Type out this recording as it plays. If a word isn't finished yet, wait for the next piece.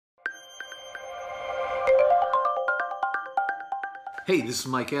Hey, this is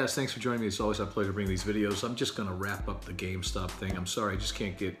Mike Addis. Thanks for joining me. It's always a pleasure to bring these videos. I'm just going to wrap up the GameStop thing. I'm sorry, I just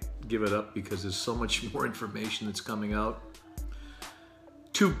can't give it up because there's so much more information that's coming out.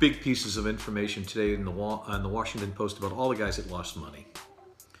 Two big pieces of information today on the Washington Post about all the guys that lost money.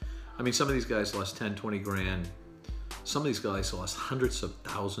 I mean, some of these guys lost 10, 20 grand. Some of these guys lost hundreds of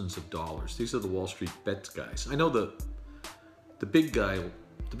thousands of dollars. These are the Wall Street bets guys. I know the big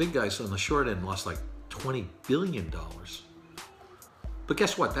guys on the short end lost like $20 billion. But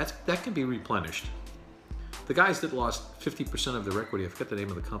guess what? That can be replenished. The guys that lost 50% of their equity, I forget the name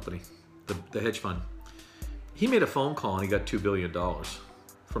of the company, the hedge fund, he made a phone call and he got $2 billion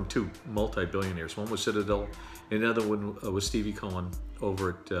from two multi-billionaires. One was Citadel, and the other one was Stevie Cohen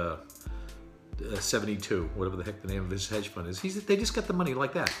over at 72, whatever the heck the name of his hedge fund is. They just got the money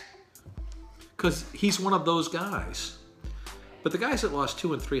like that because he's one of those guys. But the guys that lost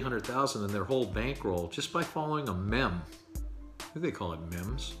 $200,000 and $300,000 in their whole bankroll just by following a mem, I think they call it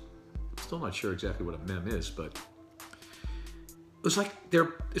mems. I'm still not sure exactly what a mem is, but it's like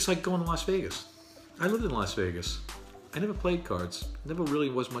going to Las Vegas. I lived in Las Vegas. I never played cards. Never really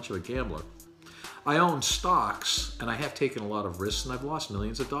was much of a gambler. I own stocks, and I have taken a lot of risks, and I've lost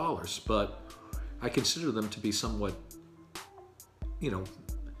millions of dollars, but I consider them to be somewhat,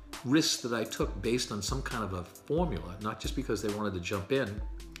 risks that I took based on some kind of a formula, not just because they wanted to jump in.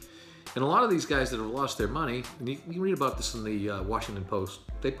 And a lot of these guys that have lost their money, and you can read about this in the Washington Post.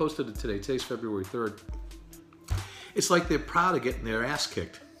 They posted it today. Today's February 3rd. It's like they're proud of getting their ass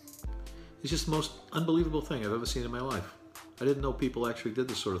kicked. It's just the most unbelievable thing I've ever seen in my life. I didn't know people actually did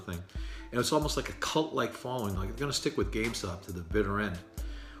this sort of thing. And it's almost like a cult-like following. Like, they're going to stick with GameStop to the bitter end.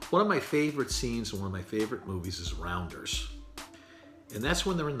 One of my favorite scenes and one of my favorite movies is Rounders. And that's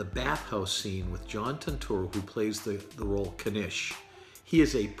when they're in the bathhouse scene with John Turturro, who plays the role Kanish. He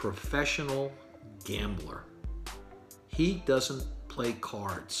is a professional gambler. He doesn't play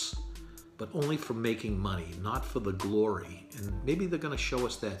cards, but only for making money, not for the glory. And maybe they're going to show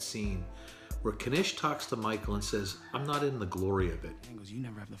us that scene where Kanish talks to Michael and says, "I'm not in the glory of it." He goes, "You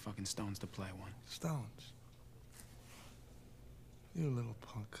never have the fucking stones to play one." Stones? You little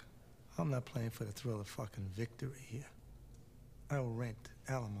punk. I'm not playing for the thrill of fucking victory here. I will rent,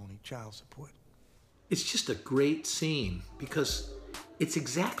 alimony, child support. It's just a great scene because it's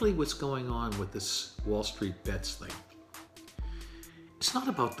exactly what's going on with this Wall Street bets thing. It's not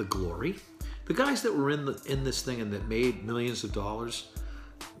about the glory. The guys that were in this thing and that made millions of dollars,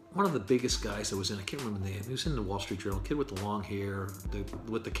 one of the biggest guys that was in, I can't remember the name, he was in the Wall Street Journal, kid with the long hair,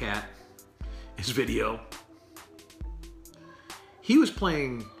 with the cat, his video. He was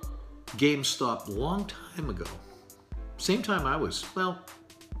playing GameStop a long time ago. Same time I was,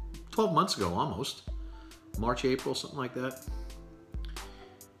 12 months ago almost. March, April, something like that.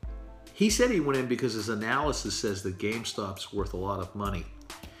 He said he went in because his analysis says that GameStop's worth a lot of money.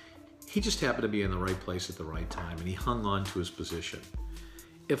 He just happened to be in the right place at the right time, and he hung on to his position.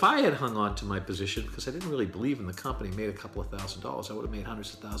 If I had hung on to my position, because I didn't really believe in the company, made a couple of $1,000s, I would have made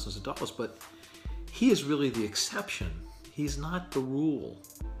hundreds of thousands of dollars, but he is really the exception. He's not the rule.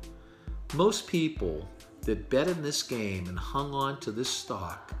 Most people that bet in this game and hung on to this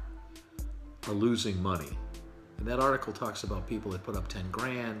stock are losing money. And that article talks about people that put up 10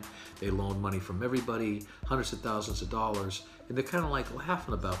 grand, they loan money from everybody, hundreds of thousands of dollars, and they're kind of like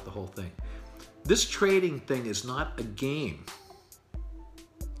laughing about the whole thing. This trading thing is not a game.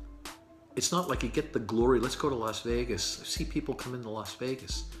 It's not like you get the glory. Let's go to Las Vegas. I see people come into Las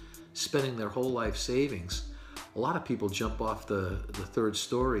Vegas spending their whole life savings. A lot of people jump off the third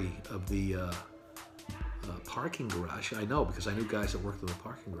story of the parking garage. I know, because I knew guys that worked in the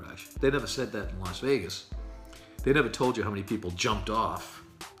parking garage. They never said that in Las Vegas. They never told you how many people jumped off.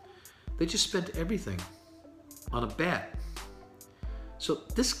 They just spent everything on a bet. So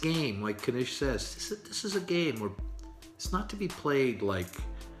this game, like Kanish says, this is a game where it's not to be played like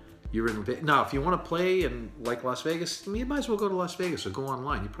you're in. Now, if you want to play in like Las Vegas, you might as well go to Las Vegas or go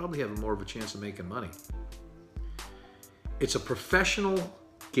online. You probably have more of a chance of making money. It's a professional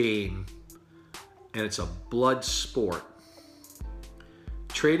game, and it's a blood sport.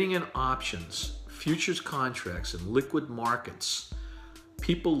 Trading in options, futures contracts, and liquid markets,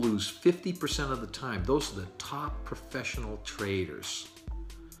 people lose 50% of the time. Those are the top professional traders.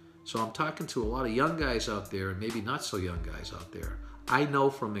 So I'm talking to a lot of young guys out there, and maybe not so young guys out there. I know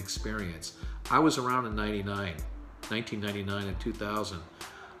from experience. I was around in 1999 and 2000.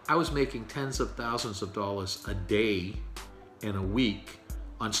 I was making tens of thousands of dollars a day and a week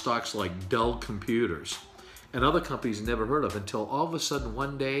on stocks like Dell Computers and other companies you never heard of, until all of a sudden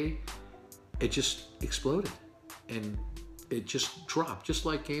one day it just exploded and it just dropped, just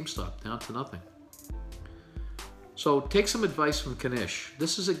like GameStop, down to nothing. So take some advice from Kanish.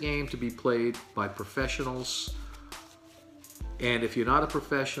 This is a game to be played by professionals. And if you're not a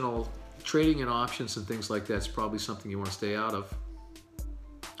professional, trading in options and things like that is probably something you want to stay out of.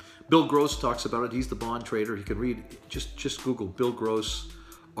 Bill Gross talks about it. He's the bond trader. You can read, just Google Bill Gross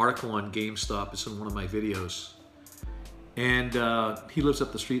article on GameStop. It's in one of my videos. And he lives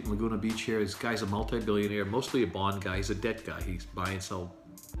up the street in Laguna Beach here. This guy's a multi-billionaire, mostly a bond guy. He's a debt guy. He's buy and sell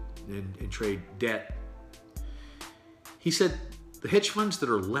and trade debt. He said the hedge funds that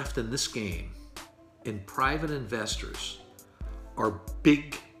are left in this game and private investors are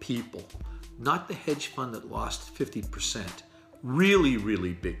big people, not the hedge fund that lost 50%. Really,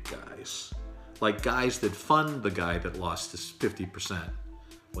 really big guys, like guys that fund the guy that lost his 50%,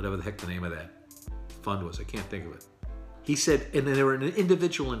 whatever the heck the name of that fund was. I can't think of it. He said, and then there were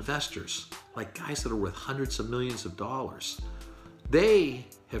individual investors, like guys that are worth hundreds of millions of dollars. They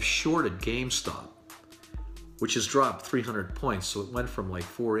have shorted GameStop, which has dropped 300 points. So it went from like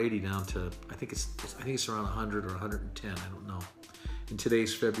 480 down to, I think it's around 100 or 110. I don't know. And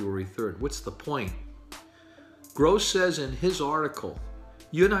today's February 3rd. What's the point? Gross says in his article,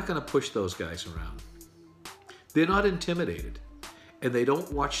 you're not going to push those guys around. They're not intimidated, and they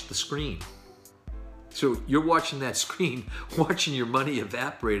don't watch the screen. So you're watching that screen, watching your money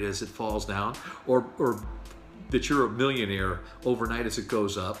evaporate as it falls down, or that you're a millionaire overnight as it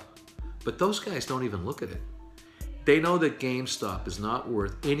goes up. But those guys don't even look at it. They know that GameStop is not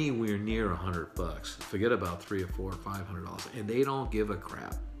worth anywhere near $100. Forget about $300 or $400 or $500, and they don't give a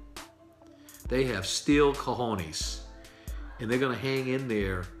crap. They have steel cojones, and they're going to hang in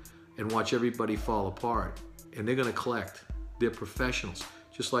there and watch everybody fall apart, and they're going to collect. They're professionals,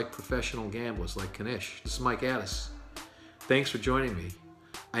 just like professional gamblers like Kanish. This is Mike Addis. Thanks for joining me.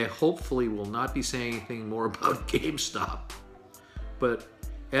 I hopefully will not be saying anything more about GameStop, but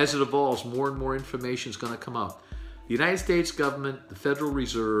as it evolves, more and more information is going to come out. The United States government, the Federal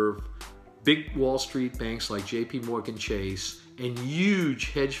Reserve, big Wall Street banks like JP Morgan Chase, and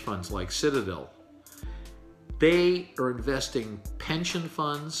huge hedge funds like Citadel, they are investing pension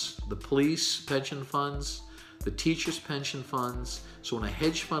funds, the police pension funds, the teachers' pension funds. So when a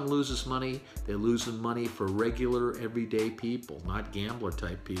hedge fund loses money, they're losing money for regular, everyday people, not gambler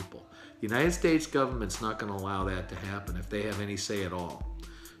type people. The United States government's not going to allow that to happen if they have any say at all.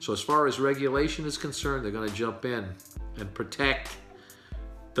 So as far as regulation is concerned, they're going to jump in and protect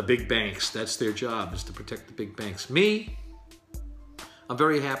the big banks. That's their job, is to protect the big banks. Me, I'm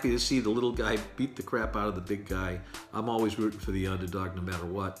very happy to see the little guy beat the crap out of the big guy. I'm always rooting for the underdog no matter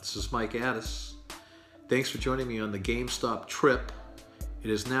what. This is Mike Addis. Thanks for joining me on the GameStop trip. It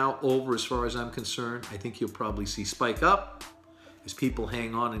is now over as far as I'm concerned. I think you'll probably see spike up as people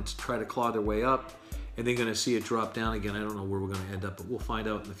hang on and try to claw their way up. And they're going to see it drop down again. I don't know where we're going to end up, but we'll find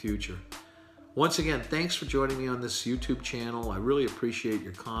out in the future. Once again, thanks for joining me on this YouTube channel. I really appreciate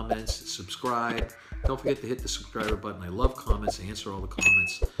your comments. Subscribe. Don't forget to hit the subscriber button. I love comments. I answer all the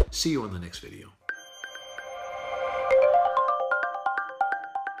comments. See you on the next video.